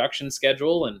the production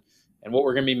schedule and what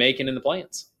we're going to be making in the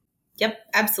plants. Yep,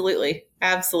 absolutely.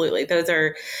 Absolutely. Those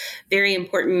are very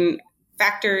important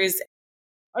factors.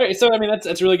 All right, so I mean that's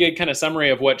a really good kind of summary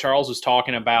of what Charles was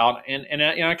talking about, and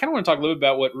I kind of want to talk a little bit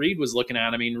about what Reid was looking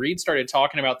at. I mean, Reid started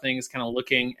talking about things, kind of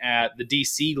looking at the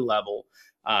DC level.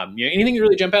 Anything that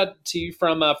really jump out to you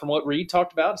from what Reid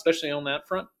talked about, especially on that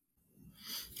front?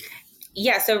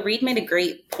 Yeah, so Reid made a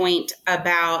great point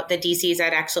about the DCs.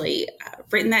 I'd actually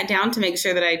written that down to make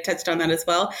sure that I touched on that as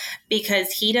well,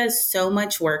 because he does so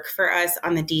much work for us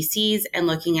on the DCs and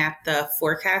looking at the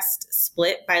forecast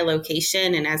split by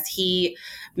location. And as he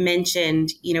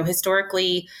mentioned,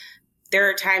 historically, there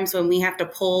are times when we have to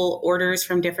pull orders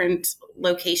from different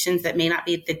locations that may not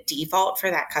be the default for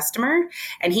that customer.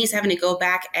 And he's having to go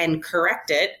back and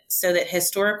correct it so that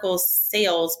historical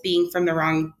sales being from the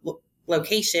wrong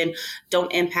location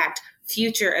don't impact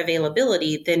future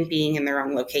availability than being in the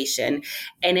wrong location.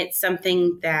 And it's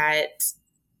something that,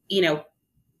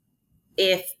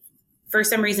 if for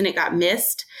some reason it got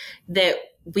missed, that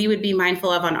we would be mindful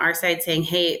of on our side, saying,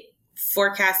 hey,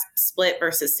 forecast split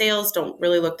versus sales don't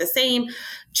really look the same,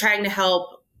 trying to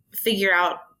help figure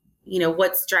out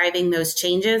what's driving those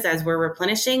changes as we're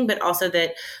replenishing, but also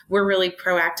that we're really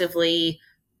proactively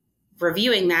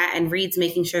reviewing that, and Reid's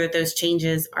making sure that those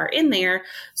changes are in there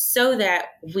so that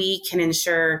we can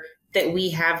ensure that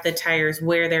we have the tires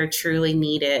where they're truly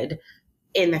needed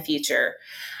in the future.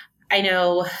 I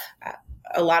know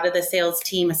a lot of the sales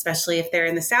team, especially if they're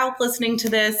in the South listening to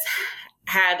this,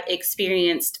 have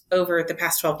experienced over the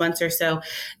past 12 months or so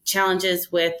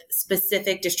challenges with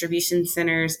specific distribution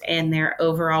centers and their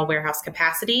overall warehouse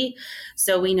capacity.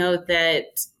 So we know that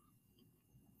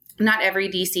not every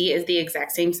DC is the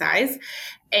exact same size,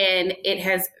 and it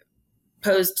has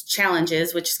posed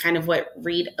challenges, which is kind of what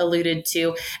Reid alluded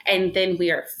to. And then we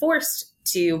are forced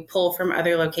to pull from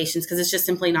other locations because it's just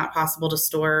simply not possible to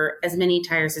store as many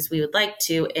tires as we would like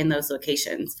to in those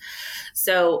locations.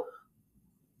 So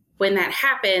when that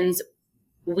happens,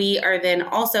 we are then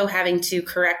also having to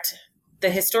correct the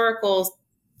historical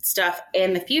stuff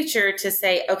and the future to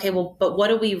say, okay, well, but what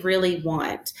do we really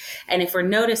want? And if we're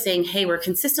noticing, hey, we're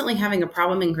consistently having a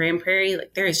problem in Grand Prairie,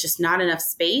 like there is just not enough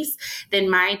space, then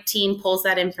my team pulls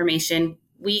that information.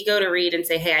 We go to Reid and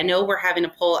say, hey, I know we're having to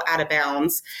pull out of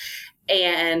bounds,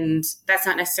 and that's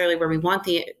not necessarily where we want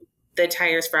the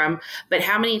tires from, but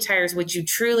how many tires would you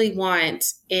truly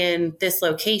want in this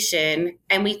location?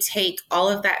 And we take all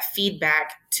of that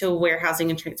feedback to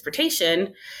warehousing and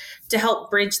transportation to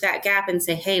help bridge that gap and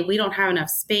say, hey, we don't have enough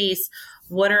space.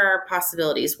 What are our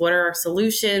possibilities? What are our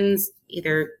solutions,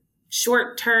 either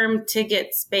short term to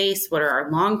get space? What are our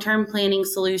long-term planning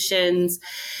solutions?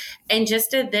 And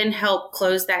just to then help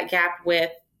close that gap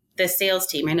with the sales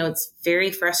team. I know it's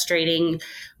very frustrating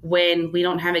when we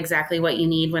don't have exactly what you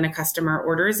need when a customer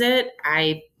orders it.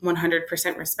 I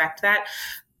 100% respect that.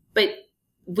 But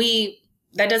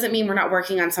that doesn't mean we're not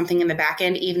working on something in the back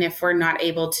end, even if we're not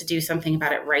able to do something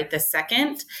about it right this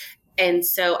second. And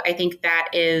so I think that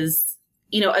is,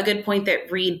 a good point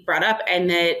that Reid brought up, and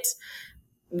that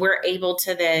we're able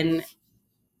to then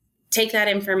take that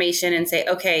information and say,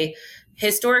 okay,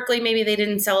 historically, maybe they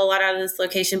didn't sell a lot out of this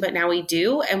location, but now we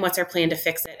do. And what's our plan to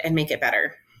fix it and make it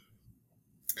better?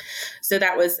 So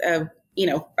that was a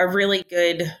really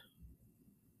good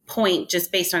point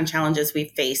just based on challenges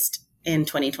we've faced in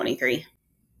 2023.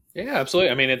 Yeah,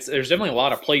 absolutely. I mean, there's definitely a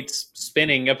lot of plates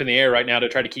spinning up in the air right now to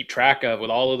try to keep track of, with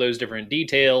all of those different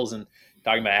details, and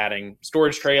talking about adding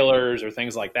storage trailers or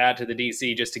things like that to the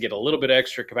DC just to get a little bit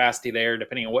extra capacity there,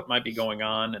 depending on what might be going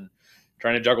on, and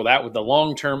trying to juggle that with the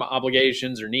long-term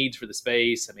obligations or needs for the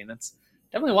space. I mean, that's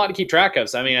definitely a lot to keep track of.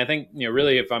 So, I mean, I think,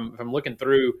 really, if I'm looking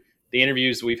through the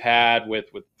interviews we've had with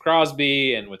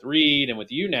Crosby and with Reid and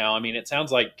with you now, I mean, it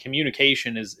sounds like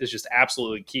communication is just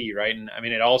absolutely key, right? And I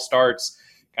mean, it all starts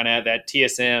kind of at that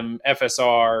TSM,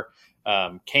 FSR,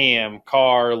 CAM,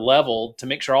 car level to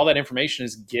make sure all that information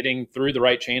is getting through the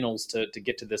right channels to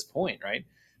get to this point, right?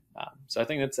 So I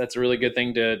think that's a really good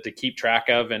thing to keep track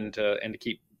of and to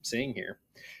keep seeing here.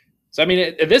 So, I mean,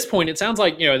 at this point, it sounds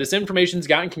like, this information's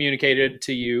gotten communicated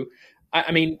to you.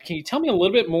 I mean, can you tell me a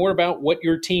little bit more about what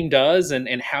your team does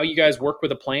and how you guys work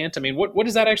with a plant? I mean, what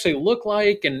does that actually look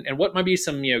like, and what might be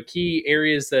some key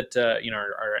areas that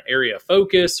are an area of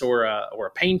focus or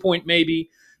a pain point maybe?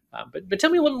 But tell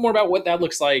me a little bit more about what that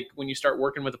looks like when you start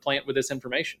working with a plant with this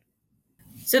information.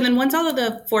 So then once all of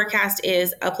the forecast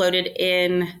is uploaded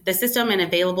in the system and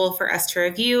available for us to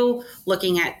review,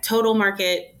 looking at total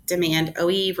market demand,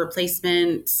 OE,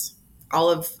 replacement, all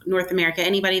of North America,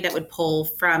 anybody that would pull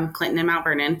from Clinton and Mount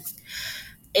Vernon,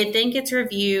 it then gets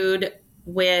reviewed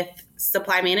with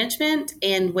supply management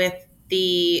and with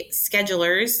the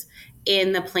schedulers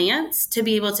in the plants to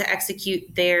be able to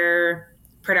execute their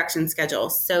production schedule.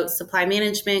 So supply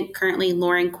management, currently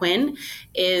Lauren Quinn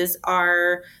is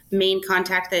our main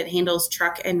contact that handles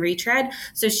truck and retread.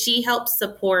 So she helps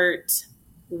support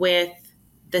with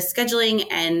the scheduling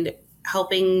and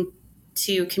helping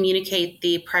to communicate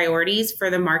the priorities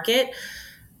for the market.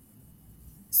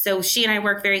 So she and I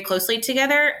work very closely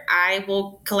together. I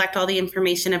will collect all the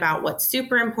information about what's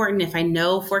super important if I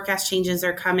know forecast changes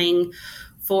are coming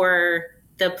for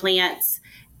the plants.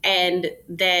 And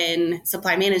then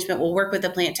supply management will work with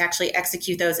the plant to actually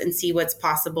execute those and see what's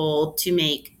possible to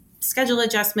make schedule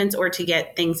adjustments or to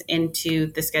get things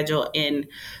into the schedule in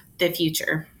the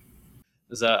future.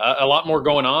 There's a lot more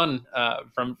going on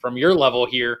from your level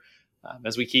here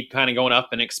as we keep kind of going up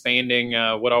and expanding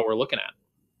what all we're looking at.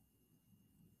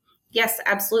 Yes,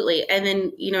 absolutely. And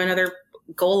then, another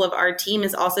goal of our team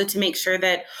is also to make sure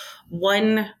that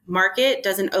one market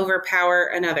doesn't overpower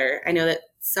another. I know that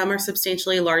some are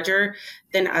substantially larger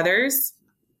than others.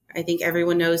 I think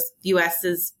everyone knows US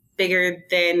is bigger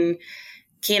than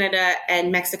Canada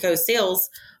and Mexico's sales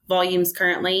volumes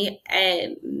currently.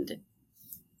 And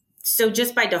so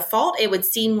just by default, it would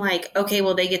seem like, okay,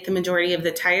 well, they get the majority of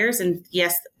the tires. And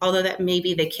yes, although that may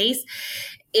be the case,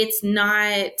 it's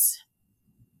not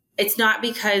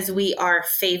because we are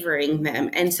favoring them.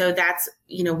 And so that's,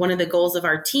 one of the goals of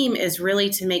our team is really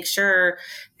to make sure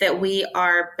that we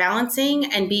are balancing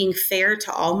and being fair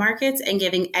to all markets and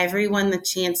giving everyone the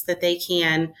chance that they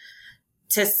can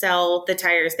to sell the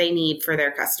tires they need for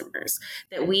their customers.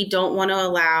 That we don't want to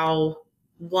allow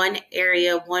one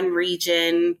area, one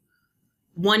region,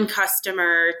 one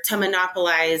customer to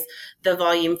monopolize the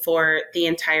volume for the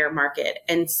entire market.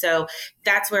 And so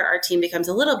that's where our team becomes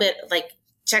a little bit like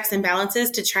checks and balances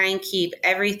to try and keep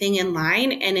everything in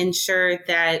line and ensure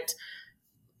that,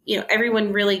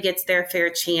 everyone really gets their fair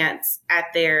chance at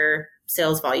their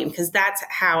sales volume. Because that's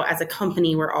how, as a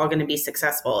company, we're all going to be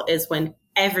successful, is when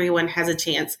everyone has a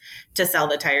chance to sell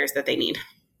the tires that they need.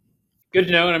 Good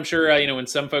to know. And I'm sure, when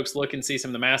some folks look and see some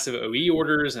of the massive OE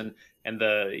orders and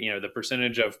the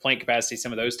percentage of plant capacity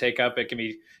some of those take up, it can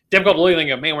be difficult to look and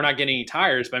go, man, we're not getting any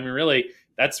tires. But I mean, really,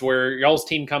 that's where y'all's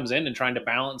team comes in and trying to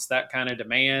balance that kind of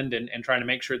demand and trying to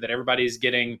make sure that everybody's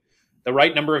getting the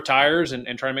right number of tires and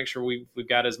trying to make sure we've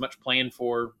got as much planned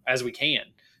for as we can.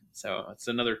 So it's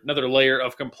another layer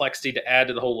of complexity to add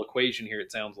to the whole equation here,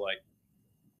 it sounds like.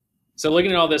 So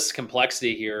looking at all this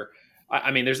complexity here,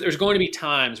 I mean, there's going to be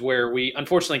times where we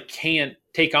unfortunately can't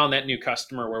take on that new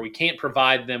customer, where we can't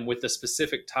provide them with the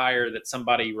specific tire that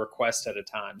somebody requests at a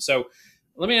time. So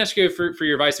let me ask you for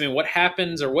your advice. I mean, what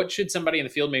happens, or what should somebody in the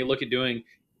field maybe look at doing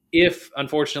if,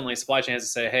 unfortunately, supply chain has to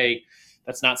say, hey,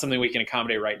 that's not something we can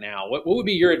accommodate right now? What would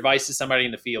be your advice to somebody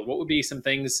in the field? What would be some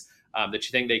things that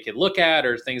you think they could look at,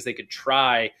 or things they could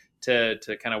try to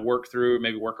kind of work through,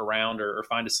 maybe work around, or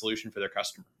find a solution for their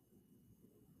customer?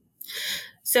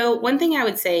 So one thing I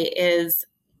would say is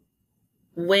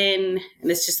and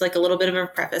it's just like a little bit of a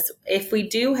preface, if we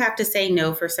do have to say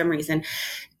no for some reason,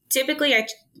 typically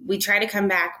we try to come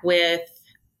back with,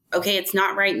 okay, it's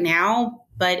not right now,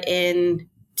 but in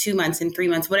 2 months, in 3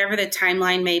 months, whatever the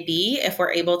timeline may be, if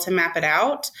we're able to map it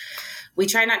out. We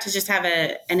try not to just have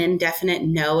an indefinite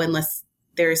no unless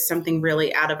there's something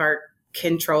really out of our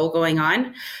control going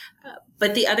on.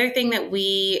 But the other thing that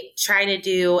we try to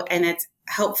do, and it's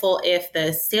helpful if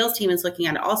the sales team is looking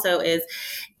at it also, is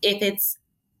if it's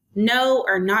no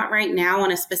or not right now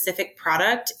on a specific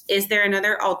product, is there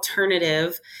another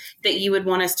alternative that you would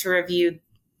want us to review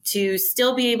to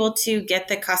still be able to get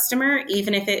the customer,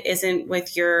 even if it isn't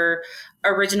with your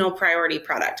original priority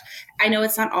product? I know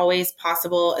it's not always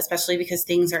possible, especially because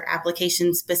things are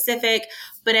application specific,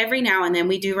 but every now and then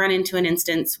we do run into an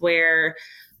instance where,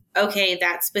 okay,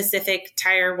 that specific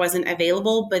tire wasn't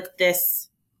available, but this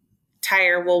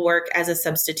tire will work as a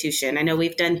substitution. I know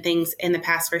we've done things in the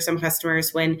past for some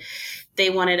customers when they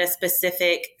wanted a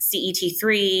specific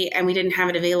CET3 and we didn't have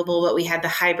it available, but we had the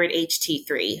hybrid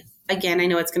HT3. Again, I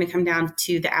know it's going to come down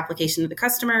to the application of the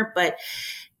customer, but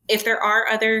if there are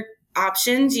other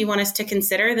options you want us to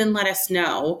consider, then let us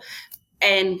know.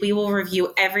 And we will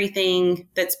review everything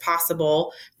that's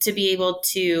possible to be able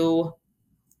to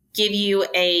give you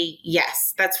a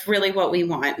yes. That's really what we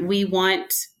want. We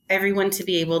want everyone to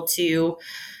be able to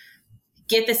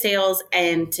get the sales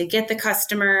and to get the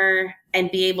customer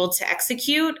and be able to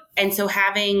execute. And so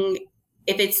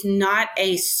if it's not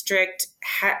a strict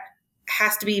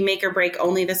has to be make or break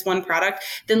only this one product,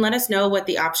 then let us know what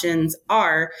the options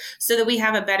are so that we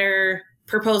have a better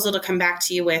proposal to come back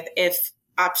to you with if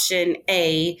option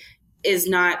A is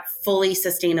not fully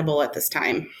sustainable at this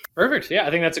time. Perfect. Yeah, I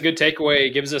think that's a good takeaway.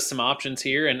 It gives us some options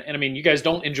here. And I mean, you guys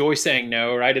don't enjoy saying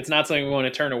no, right? It's not something we want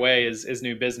to turn away as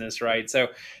new business, right? So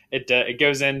it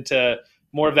goes into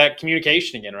more of that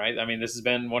communication again, right? I mean, this has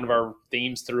been one of our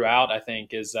themes throughout, I think,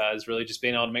 is really just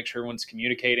being able to make sure everyone's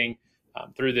communicating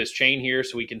through this chain here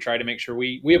so we can try to make sure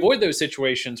we avoid those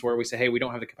situations where we say, hey, we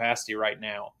don't have the capacity right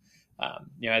now.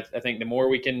 I think the more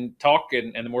we can talk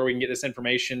and the more we can get this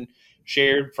information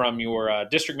shared from your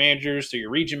district managers to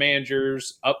your region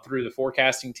managers up through the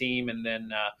forecasting team and then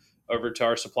over to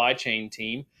our supply chain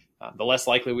team, the less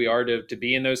likely we are to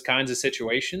be in those kinds of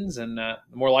situations, and the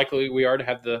more likely we are to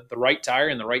have the right tire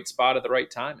in the right spot at the right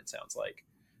time, it sounds like.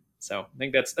 So I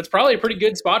think that's probably a pretty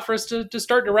good spot for us to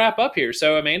start to wrap up here.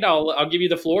 So Amanda, I'll give you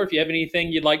the floor if you have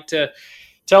anything you'd like to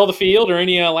tell the field or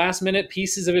any last minute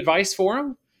pieces of advice for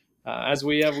them as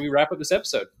we wrap up this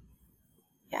episode.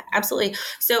 Yeah, absolutely.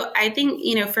 So I think,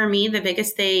 for me, the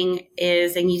biggest thing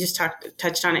is, and you just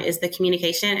touched on it, is the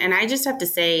communication. And I just have to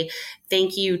say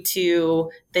thank you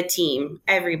to the team,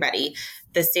 everybody,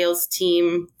 the sales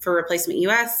team for Replacement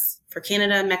US, for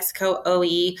Canada, Mexico,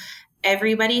 OE.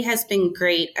 Everybody has been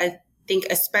great. I think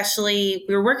especially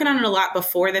we were working on it a lot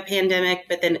before the pandemic,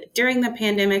 but then during the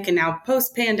pandemic and now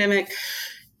post-pandemic,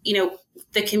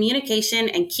 the communication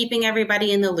and keeping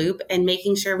everybody in the loop and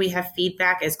making sure we have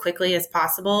feedback as quickly as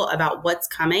possible about what's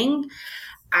coming.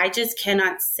 I just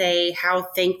cannot say how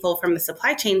thankful from the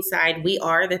supply chain side we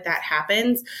are that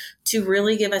happens to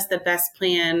really give us the best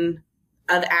plan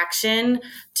of action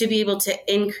to be able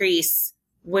to increase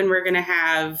when we're going to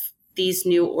have these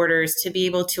new orders, to be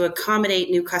able to accommodate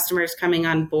new customers coming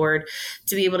on board,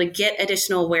 to be able to get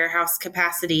additional warehouse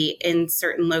capacity in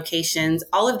certain locations,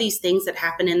 all of these things that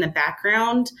happen in the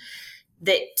background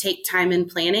that take time and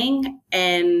planning.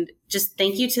 And just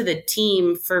thank you to the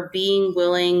team for being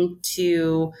willing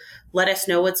to let us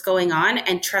know what's going on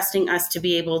and trusting us to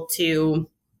be able to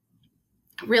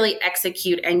really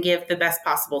execute and give the best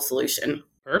possible solution.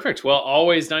 Perfect. Well,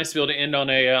 always nice to be able to end on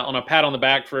a pat on the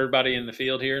back for everybody in the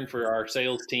field here and for our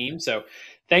sales team. So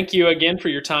thank you again for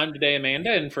your time today,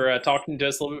 Amanda, and for talking to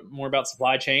us a little bit more about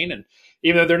supply chain. And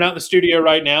even though they're not in the studio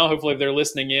right now, hopefully if they're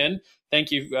listening in,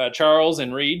 thank you, Charles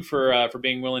and Reid, for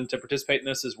being willing to participate in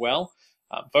this as well.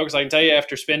 Folks, I can tell you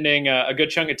after spending a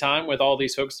good chunk of time with all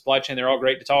these folks in supply chain, they're all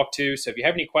great to talk to. So if you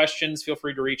have any questions, feel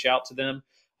free to reach out to them.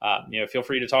 Feel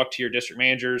free to talk to your district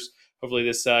managers. Hopefully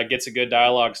this gets a good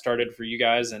dialogue started for you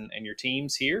guys and your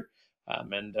teams here.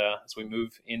 As we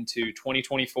move into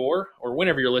 2024 or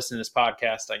whenever you're listening to this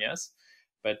podcast, I guess.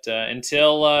 But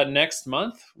until next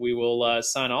month, we will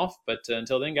sign off. But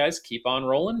until then, guys, keep on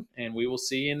rolling and we will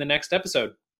see you in the next episode.